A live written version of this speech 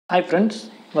Hi friends,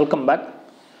 welcome back.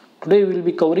 Today we will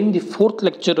be covering the fourth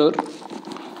lecture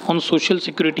on Social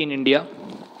Security in India,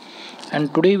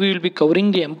 and today we will be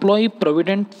covering the Employee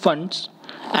Provident Funds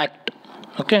Act.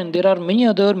 Okay, and there are many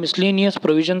other miscellaneous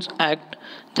provisions act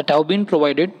that have been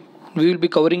provided. We will be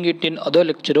covering it in other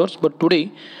lectures, but today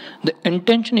the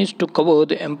intention is to cover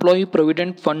the Employee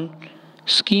Provident Fund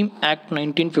Scheme Act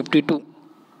 1952,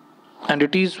 and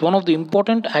it is one of the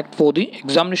important act for the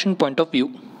examination point of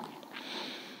view.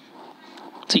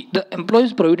 See, the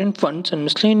Employees Provident Funds and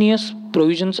Miscellaneous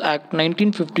Provisions Act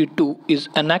 1952 is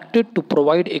enacted to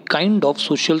provide a kind of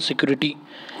social security.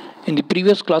 In the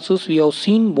previous classes, we have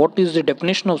seen what is the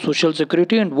definition of social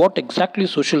security and what exactly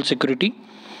is social security.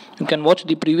 You can watch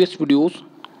the previous videos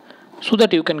so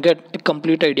that you can get a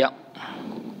complete idea.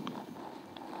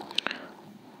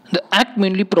 The Act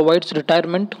mainly provides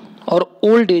retirement or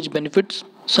old age benefits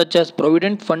such as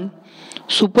Provident Fund,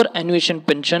 superannuation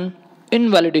pension,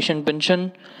 invalidation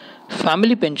pension,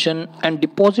 family pension, and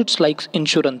deposits like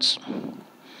insurance.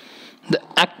 The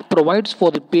Act provides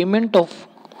for the payment of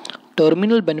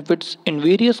terminal benefits in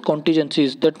various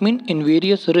contingencies, that mean in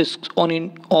various risks or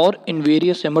in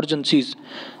various emergencies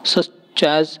such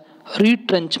as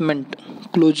retrenchment,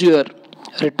 closure,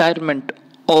 retirement,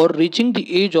 or reaching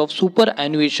the age of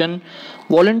superannuation,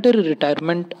 voluntary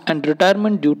retirement, and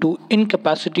retirement due to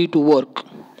incapacity to work.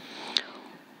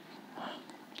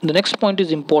 The next point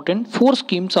is important. 4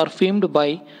 schemes are framed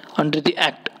by under the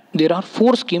Act. There are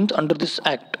 4 schemes under this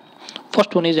Act.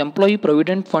 First one is Employee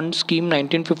Provident Fund Scheme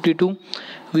 1952.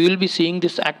 We will be seeing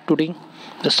this Act today.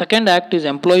 The second Act is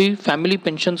Employee Family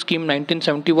Pension Scheme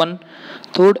 1971.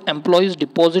 Third, Employees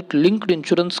Deposit Linked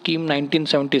Insurance Scheme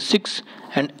 1976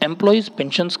 and Employees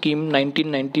Pension Scheme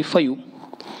 1995.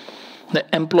 The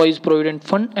Employees Provident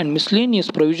Fund and Miscellaneous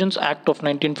Provisions Act of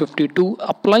 1952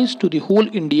 applies to the whole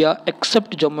India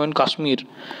except Jammu and Kashmir.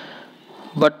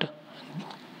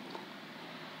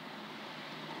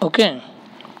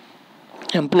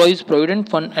 Employees Provident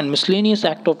Fund and Miscellaneous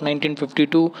Act of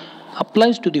 1952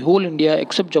 applies to the whole India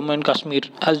except Jammu and Kashmir.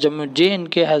 As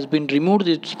J&K has been removed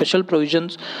its special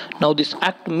provisions, now this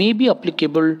act may be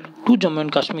applicable to Jammu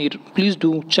and Kashmir. Please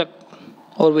do check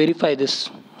or verify this.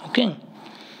 Okay.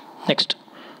 Next,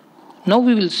 now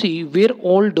we will see where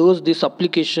all does this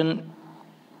application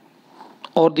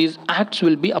or these acts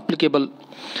will be applicable.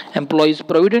 Employees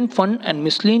Provident Fund and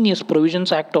Miscellaneous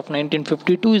Provisions Act of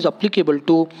 1952 is applicable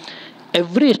to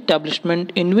every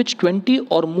establishment in which 20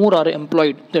 or more are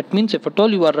employed. That means if at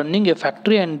all you are running a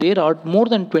factory and there are more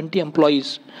than 20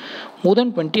 employees,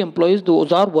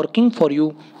 those are working for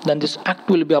you, then this act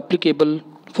will be applicable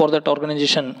for that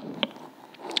organization.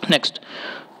 Next,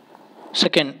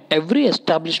 second, every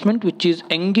establishment which is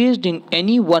engaged in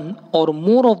any one or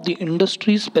more of the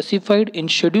industries specified in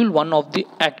Schedule 1 of the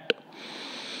Act.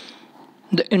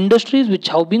 The industries which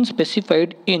have been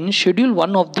specified in Schedule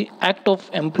 1 of the Act of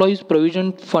Employees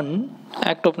Provident Fund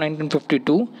Act of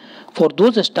 1952, for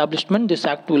those establishments this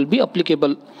Act will be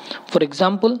applicable. For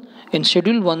example, in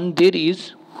Schedule 1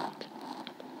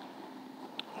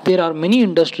 there are many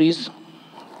industries.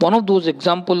 One of those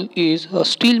example is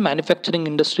steel manufacturing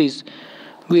industries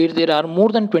where there are more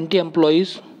than 20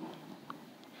 employees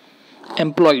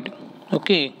employed.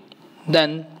 Okay,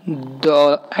 then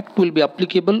the act will be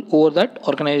applicable over that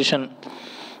organization.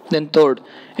 Then third,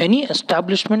 any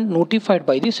establishment notified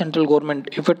by the central government.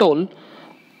 If at all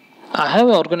I have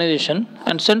an organization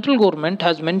and central government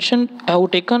has mentioned I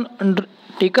have taken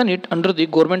it under the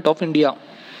government of India.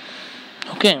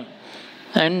 Okay,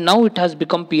 and now it has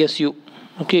become PSU.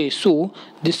 Okay, so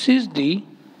this is the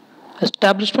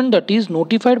establishment that is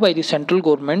notified by the central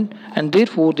government, and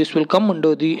therefore this will come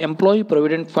under the Employee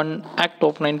Provident Fund Act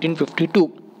of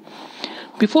 1952.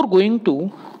 Before going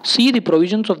to see the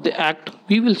provisions of the Act,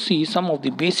 we will see some of the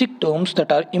basic terms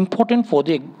that are important for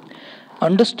the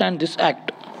understand this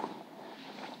Act.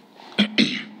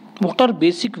 What are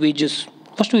basic wages?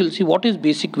 First we will see what is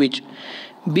basic wage.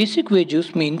 Basic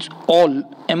wages means all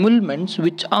emoluments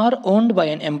which are earned by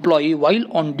an employee while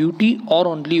on duty or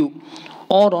on leave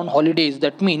or on holidays.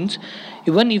 That means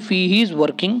even if he is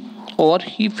working or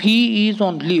if he is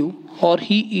on leave or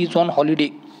he is on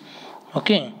holiday.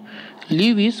 Okay,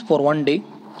 leave is for 1 day,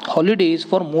 holiday is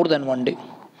for more than 1 day.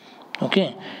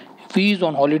 Okay, if he is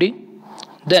on holiday,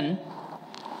 then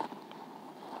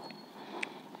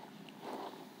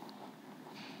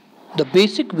the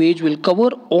basic wage will cover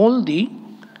all the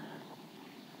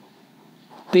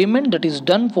payment that is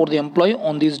done for the employee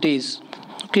on these days.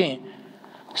 Okay,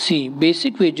 See,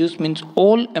 basic wages means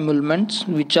all emoluments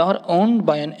which are earned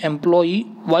by an employee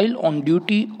while on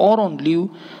duty or on leave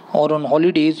or on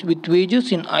holidays, with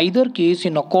wages in either case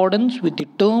in accordance with the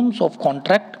terms of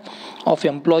contract of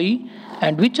employee,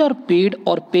 and which are paid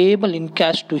or payable in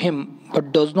cash to him,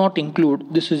 but does not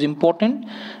include, this is important,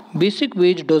 basic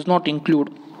wage does not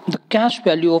include the cash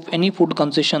value of any food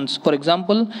concessions. For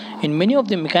example, in many of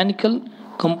the mechanical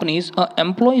companies, an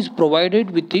employee is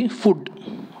provided with the food,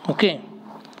 okay,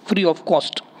 free of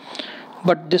cost.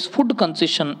 But this food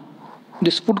concession,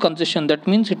 that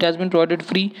means it has been provided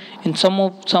free. In some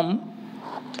of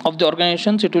the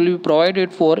organizations, it will be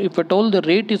provided for, if at all the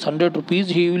rate is 100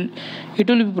 rupees, it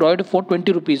will be provided for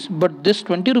 20 rupees. But this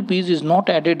 20 rupees is not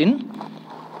added in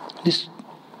this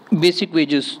basic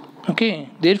wages. Okay,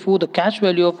 therefore the cash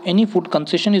value of any food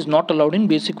concession is not allowed in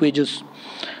basic wages.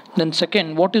 Then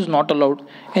second, what is not allowed?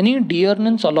 Any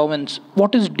dearness allowance.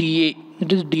 What is DA?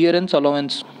 It is dearness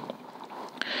allowance.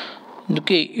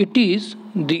 Okay, it is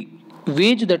the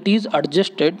wage that is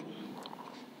adjusted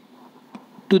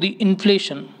to the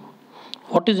inflation.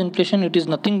 What is inflation? It is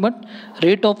nothing but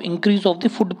rate of increase of the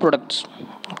food products,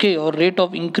 okay, or rate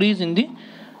of increase in the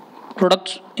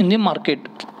products in the market.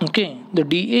 Okay, the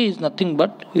DA is nothing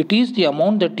but it is the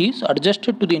amount that is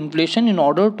adjusted to the inflation in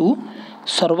order to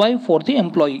survive for the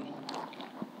employee.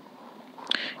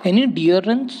 Any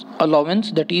dearness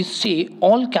allowance, that is, say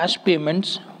all cash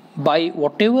payments by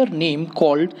whatever name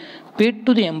called paid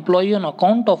to the employee on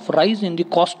account of rise in the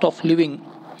cost of living,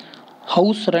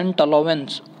 house rent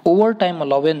allowance, overtime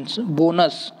allowance,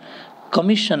 bonus,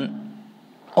 commission,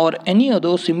 or any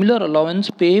other similar allowance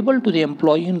payable to the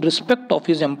employee in respect of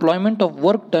his employment of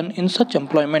work done in such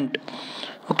employment.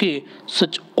 Okay,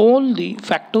 such all the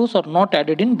factors are not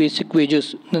added in basic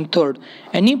wages. Then third,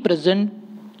 any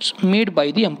presents made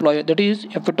by the employer, that is,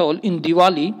 if at all in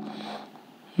Diwali,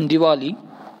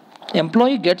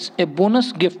 employee gets a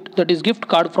bonus gift, that is gift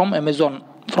card from Amazon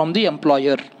from the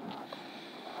employer,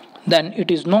 then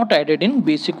it is not added in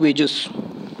basic wages.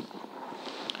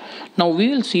 Now we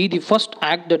will see the first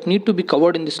act that need to be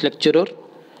covered in this lecture,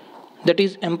 that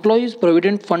is Employees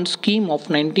Provident Fund Scheme of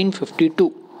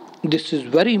 1952. This is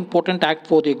very important act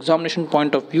for the examination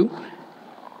point of view.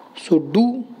 So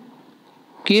do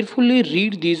carefully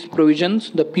read these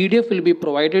provisions. The PDF will be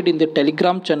provided in the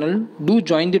Telegram channel. Do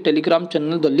join the Telegram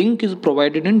channel. The link is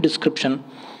provided in description.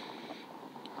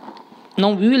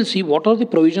 Now we will see what are the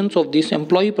provisions of this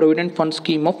Employee Provident Fund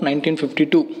Scheme of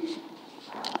 1952.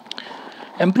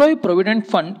 Employee Provident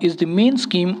Fund is the main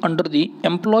scheme under the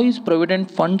Employees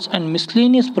Provident Funds and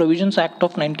Miscellaneous Provisions Act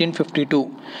of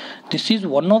 1952. This is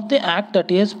one of the act that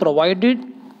is provided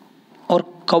or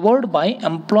covered by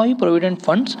Employee Provident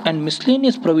Funds and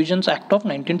Miscellaneous Provisions Act of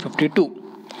 1952.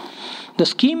 The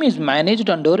scheme is managed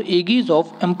under aegis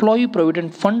of Employee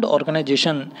Provident Fund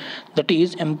Organization, that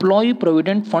is Employee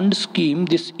Provident Fund Scheme.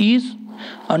 This is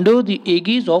under the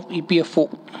aegis of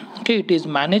EPFO. Okay, it is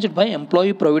managed by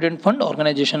Employee Provident Fund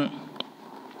Organization.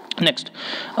 Next,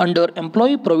 under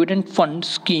Employee Provident Fund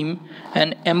Scheme,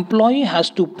 an employee has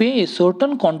to pay a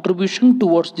certain contribution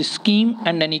towards the scheme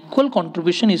and an equal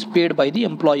contribution is paid by the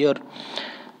employer.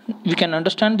 We can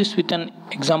understand this with an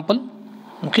example.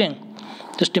 Okay,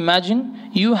 just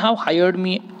imagine you have hired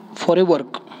me for a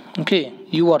work. Okay,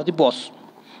 you are the boss.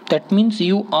 That means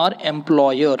you are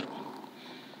employer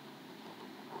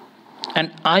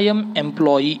and I am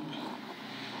employee.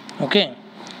 Okay,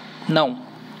 now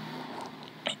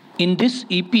in this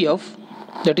EPF,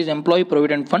 that is Employee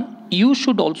Provident Fund, you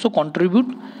should also contribute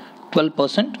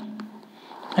 12%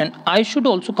 and I should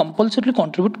also compulsorily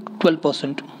contribute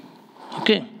 12%.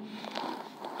 Okay,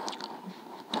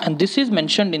 and this is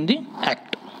mentioned in the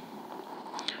Act.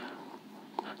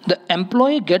 The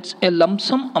employee gets a lump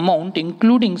sum amount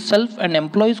including self and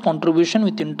employee's contribution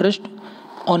with interest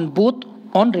on both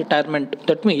on retirement.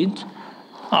 That means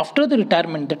after the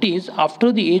retirement, that is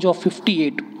after the age of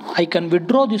 58, I can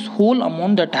withdraw this whole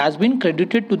amount that has been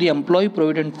credited to the Employee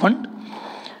Provident Fund.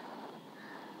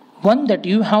 One that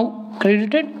you have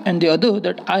credited and the other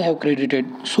that I have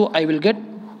credited. So I will get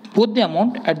both the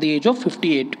amount at the age of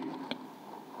 58.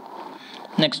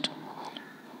 Next,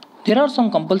 there are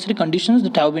some compulsory conditions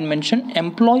that have been mentioned.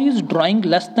 Employees drawing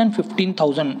less than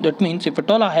 15,000. That means if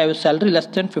at all I have a salary less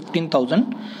than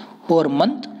 15,000 per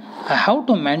month, I have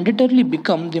to mandatorily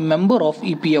become the member of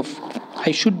EPF.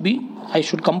 I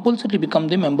should compulsorily become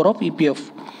the member of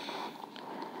EPF.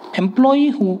 Employee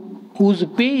whose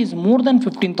pay is more than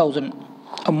 15,000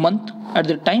 a month at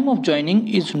the time of joining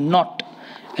is not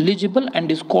eligible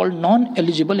and is called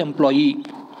non-eligible employee.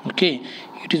 Okay,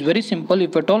 it is very simple.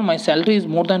 If at all my salary is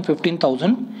more than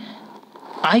 15,000,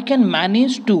 I can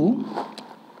manage to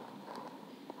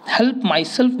help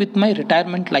myself with my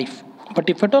retirement life. But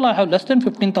if at all I have less than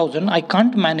 15,000, I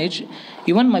can't manage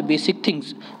even my basic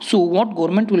things. So what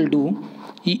government will do,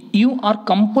 you are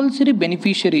compulsory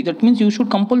beneficiary. That means you should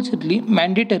compulsorily,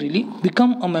 mandatorily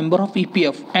become a member of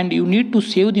EPF, and you need to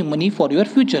save the money for your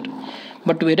future.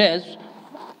 But whereas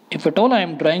if at all I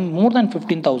am drawing more than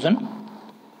 15,000,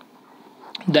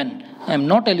 then I am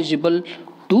not eligible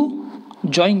to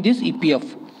join this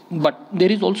EPF. But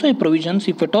there is also a provisions,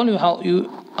 if at all you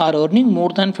are earning more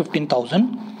than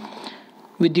 15,000,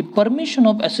 with the permission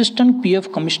of Assistant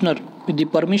PF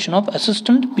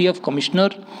Commissioner,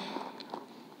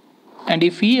 and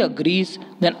if he agrees,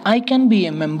 then I can be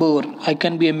a member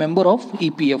of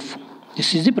EPF.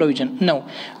 This is the provision. Now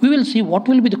we will see what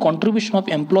will be the contribution of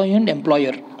employee and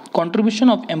employer. Contribution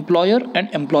of employer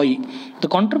and employee. The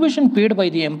contribution paid by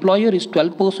the employer is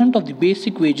 12% of the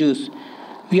basic wages.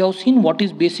 We have seen what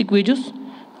is basic wages,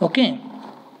 okay,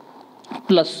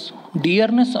 plus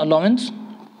dearness allowance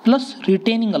plus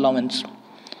retaining allowance.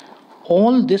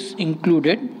 All this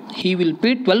included, he will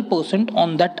pay 12%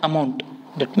 on that amount.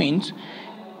 That means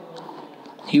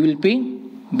he will pay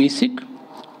basic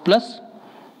plus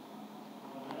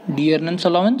dearness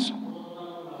allowance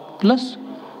plus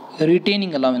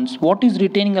retaining allowance. What is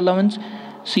retaining allowance?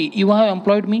 See, you have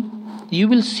employed me, you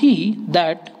will see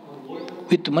that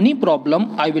with money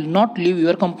problem I will not leave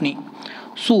your company,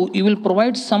 so you will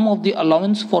provide some of the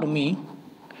allowance for me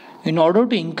in order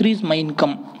to increase my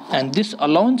income, and this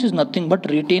allowance is nothing but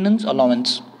retainance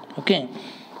allowance. Okay,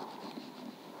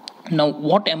 now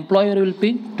what employer will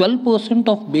pay? 12%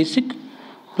 of basic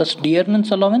plus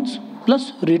dearness allowance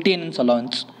plus retainance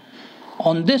allowance.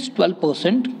 On this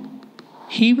 12%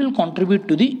 he will contribute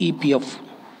to the EPF.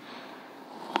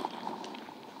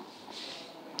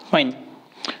 Fine.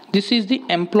 This is the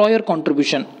employer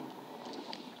contribution.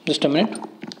 Just a minute.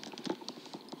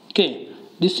 Okay,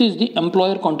 this is the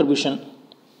employer contribution.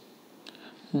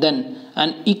 Then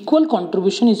an equal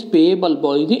contribution is payable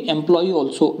by the employee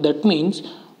also. That means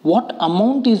what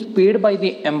amount is paid by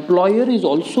the employer is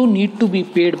also need to be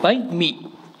paid by me.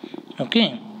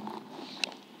 Okay.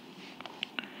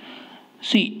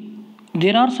 See,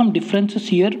 there are some differences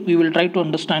here. We will try to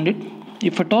understand it.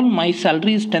 If at all my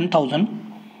salary is 10,000,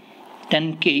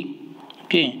 10k,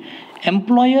 okay,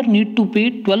 employer need to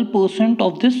pay 12%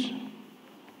 of this,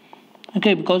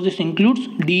 okay, because this includes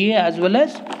DA as well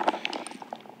as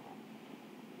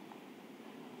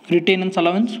retainance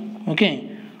allowance.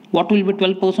 Okay, what will be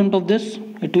 12% of this?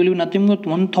 It will be nothing but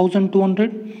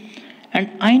 1,200, and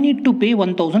I need to pay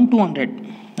 1,200.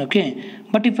 Okay,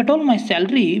 but if at all my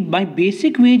salary, my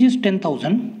basic wage is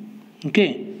 10,000,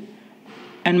 okay,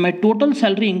 and my total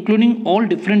salary including all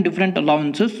different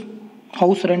allowances,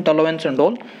 house rent allowance and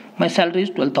all, my salary is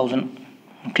 12,000.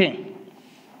 Okay,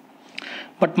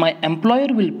 but my employer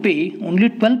will pay only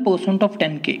 12% of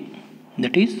 10k,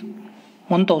 that is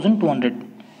 1,200.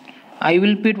 I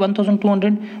will pay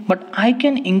 1,200, but I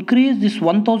can increase this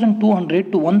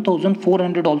 1,200 to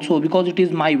 1,400 also, because it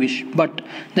is my wish. But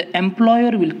the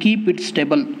employer will keep it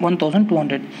stable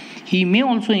 1,200. He may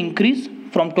also increase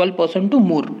from 12% to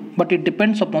more, but it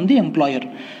depends upon the employer.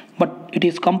 But it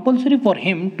is compulsory for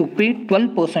him to pay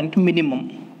 12% minimum.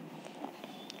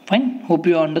 Fine, hope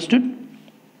you understood.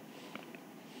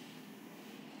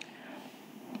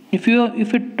 If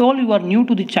at all you are new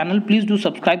to the channel, please do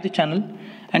subscribe the channel,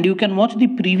 and you can watch the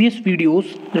previous videos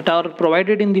that are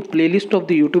provided in the playlist of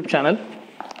the YouTube channel.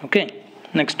 Okay,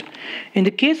 next, in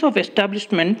the case of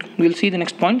establishment, we will see the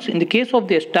next points. In the case of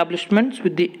the establishments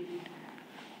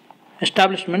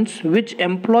which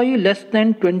employ less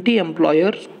than 20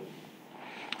 employers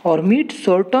or meet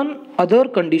certain other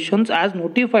conditions as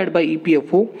notified by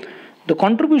EPFO, the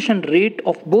contribution rate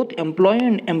of both employee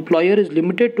and employer is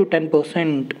limited to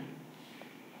 10%.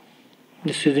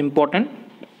 This is important.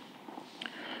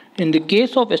 In the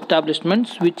case of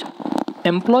establishments which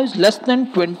employs less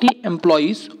than 20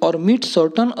 employees or meet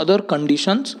certain other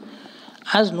conditions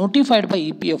as notified by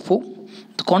EPFO,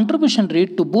 the contribution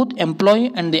rate to both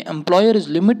employee and the employer is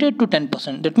limited to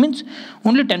 10%. That means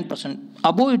only 10%.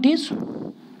 Above it is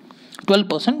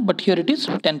 12%, but here it is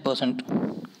 10%.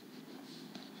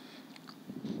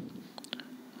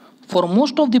 For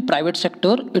most of the private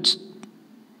sector,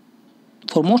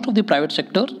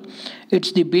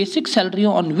 it's the basic salary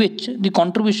on which the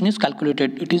contribution is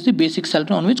calculated. It is the basic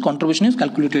salary on which contribution is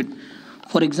calculated.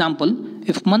 For example,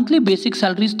 if monthly basic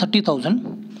salary is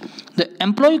 30,000, the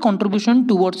employee contribution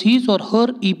towards his or her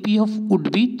EPF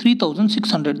would be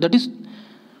 3,600. That is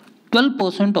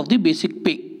 12% of the basic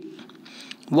pay,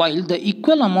 while the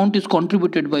equal amount is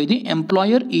contributed by the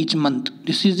employer each month.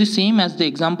 This is the same as the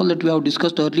example that we have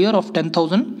discussed earlier of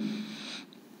 10,000.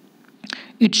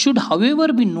 It should,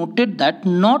 however, be noted that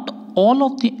not all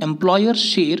of the employer's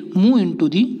share move into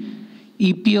the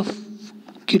EPF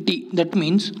kitty. That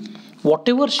means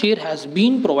whatever share has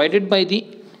been provided by the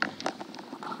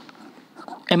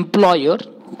employer,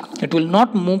 it will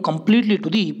not move completely to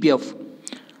the EPF.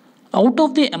 Out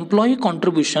of the employee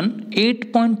contribution,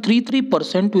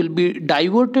 8.33% will be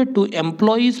diverted to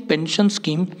employees pension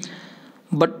scheme,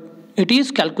 but it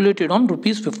is calculated on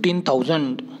rupees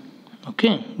 15,000.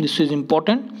 Okay, this is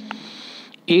important.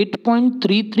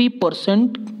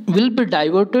 8.33% will be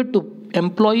diverted to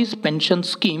employees pension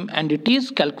scheme and it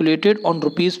is calculated on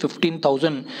rupees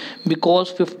 15,000, because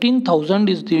 15,000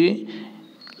 is the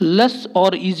less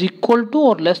or is equal to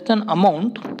or less than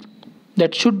amount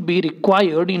that should be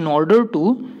required in order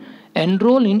to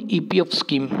enroll in EPF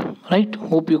scheme, right?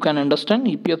 Hope you can understand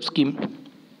EPF scheme.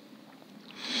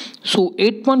 So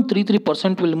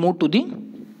 8.33% will move to the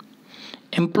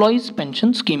employees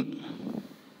pension scheme.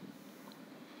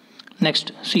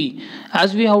 Next, see,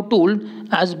 as we have told,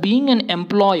 as being an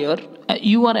employer,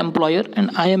 you are employer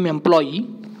and I am employee.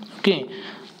 Okay,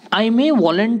 I may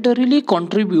voluntarily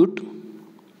contribute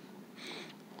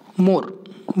more,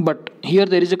 but here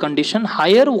there is a condition: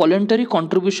 higher voluntary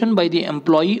contribution by the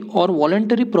employee or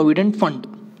voluntary provident fund.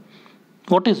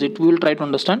 What is it? We will try to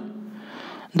understand.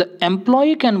 The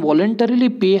employee can voluntarily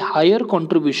pay higher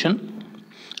contribution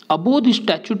above the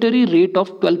statutory rate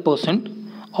of 12%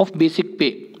 of basic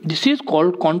pay. This is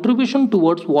called contribution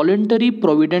towards voluntary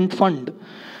provident fund.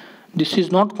 This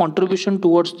is not contribution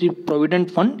towards the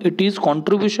provident fund, it is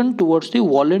contribution towards the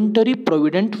voluntary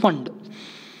provident fund,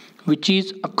 which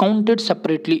is accounted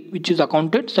separately.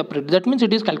 That means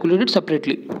it is calculated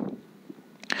separately.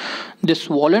 This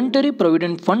voluntary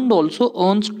provident fund also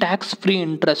earns tax-free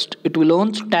interest. It will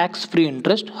earn tax-free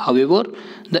interest. However,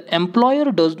 the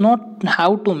employer does not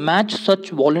have to match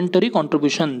such voluntary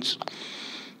contributions.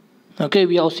 Okay,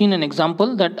 we have seen an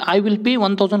example that I will pay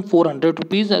 1,400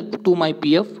 rupees to my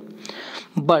PF,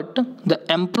 but the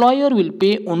employer will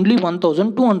pay only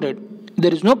 1,200.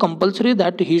 There is no compulsory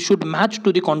that he should match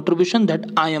to the contribution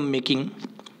that I am making.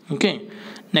 Okay,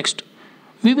 next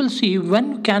we will see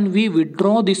when can we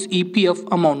withdraw this EPF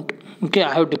amount. Okay,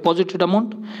 I have deposited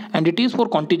amount and it is for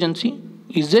contingency.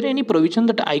 Is there any provision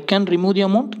that I can remove the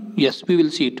amount? Yes, we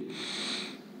will see it.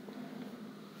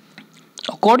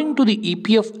 According to the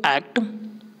EPF Act,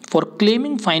 for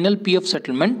claiming final PF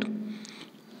settlement,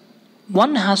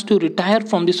 one has to retire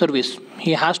from the service.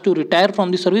 He has to retire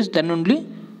from the service, then only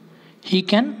he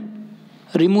can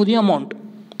remove the amount.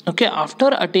 Okay, after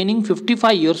attaining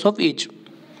 55 years of age.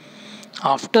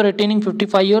 After attaining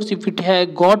 55 years, if it has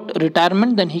got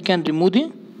retirement, then he can remove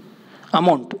the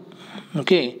amount.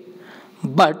 Okay,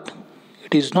 but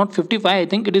it is not 55, I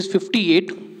think it is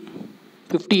 58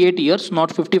 years,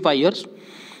 not 55 years.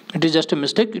 It is just a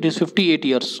mistake, it is 58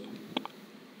 years.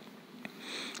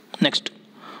 Next,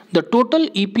 the total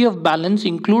EPF balance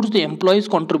includes the employee's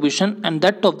contribution and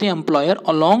that of the employer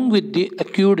along with the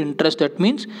accrued interest, that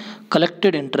means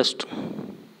collected interest.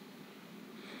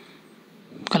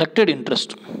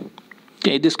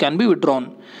 Okay, this can be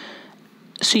withdrawn.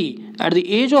 See, at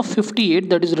the age of 58,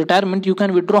 that is retirement, you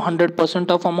can withdraw 100%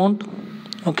 of amount.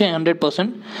 Okay,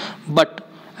 100%. But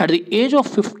at the age of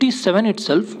 57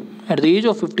 itself,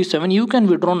 you can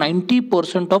withdraw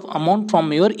 90% of amount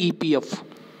from your EPF.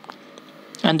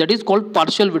 And that is called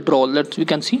partial withdrawal. That we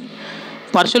can see.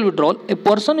 Partial withdrawal. A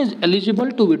person is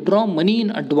eligible to withdraw money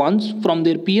in advance from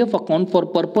their PF account for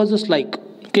purposes like,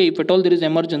 okay, if at all there is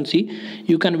emergency,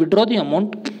 you can withdraw the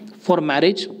amount for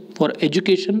marriage, for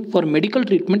education, for medical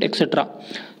treatment, etc.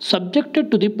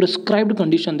 Subjected to the prescribed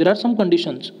condition. There are some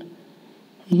conditions.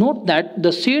 Note that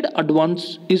the said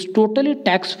advance is totally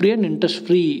tax-free and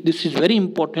interest-free. This is very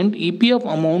important. EPF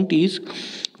amount is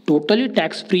totally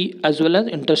tax-free as well as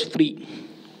interest-free.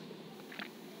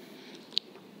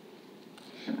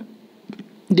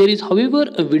 There is, however,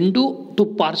 a window to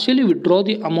partially withdraw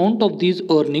the amount of these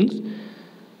earnings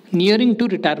nearing to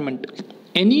retirement.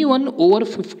 Anyone over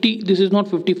 50, this is not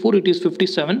 54, it is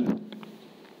 57,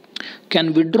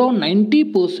 can withdraw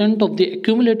 90% of the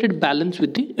accumulated balance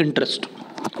with the interest.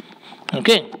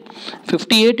 Okay,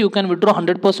 58 you can withdraw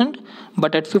 100%,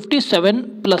 but at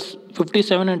 57 plus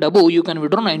 57 and above you can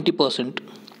withdraw 90%.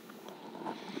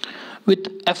 With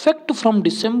effect from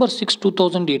December 6,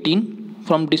 2018,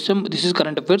 this is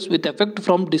current affairs, with effect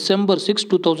from December 6,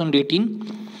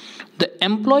 2018, the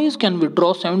employees can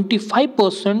withdraw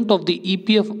 75% of the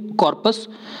EPF corpus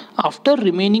after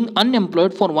remaining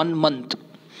unemployed for 1 month,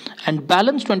 and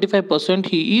balance 25%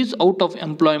 he is out of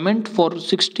employment for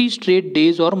 60 straight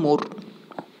days or more.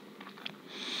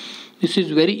 This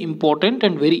is very important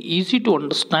and very easy to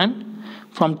understand.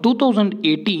 From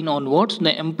 2018 onwards,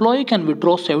 the employee can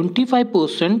withdraw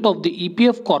 75% of the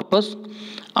EPF corpus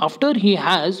after he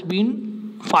has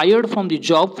been fired from the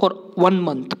job for 1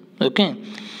 month. Okay,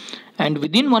 and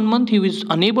within 1 month he is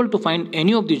unable to find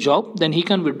any of the job, then he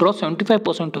can withdraw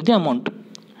 75% of the amount.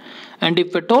 And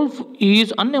if at all he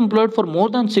is unemployed for more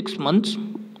than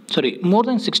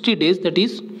 60 days, that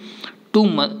is 2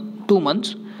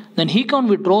 months, then he can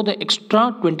withdraw the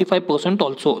extra 25%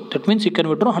 also. That means he can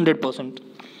withdraw 100%.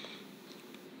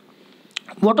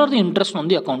 What are the interest on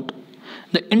the account?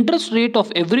 The interest rate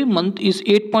of every month is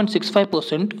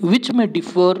 8.65%, which may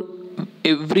differ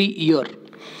every year.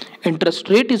 Interest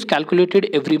rate is calculated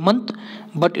every month,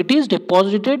 but it is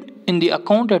deposited in the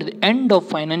account at the end of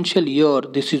financial year.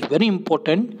 This is very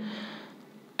important.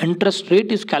 Interest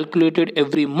rate is calculated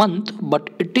every month,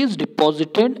 but it is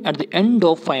deposited at the end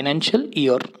of financial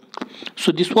year.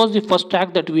 So this was the first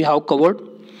act that we have covered.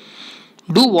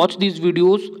 Do watch these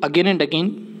videos again and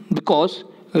again, because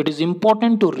it is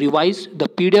important to revise. The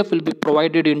PDF will be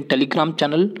provided in Telegram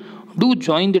channel. Do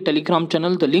join the Telegram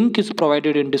channel. The link is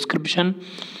provided in description.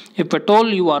 If at all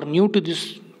you are new to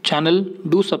this channel,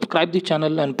 do subscribe the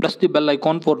channel and press the bell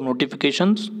icon for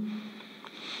notifications.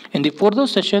 In the further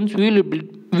sessions, we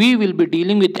will be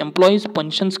dealing with Employees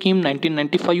Pension Scheme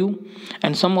 1995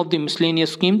 and some of the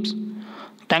miscellaneous schemes.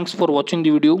 Thanks for watching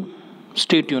the video.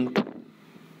 Stay tuned.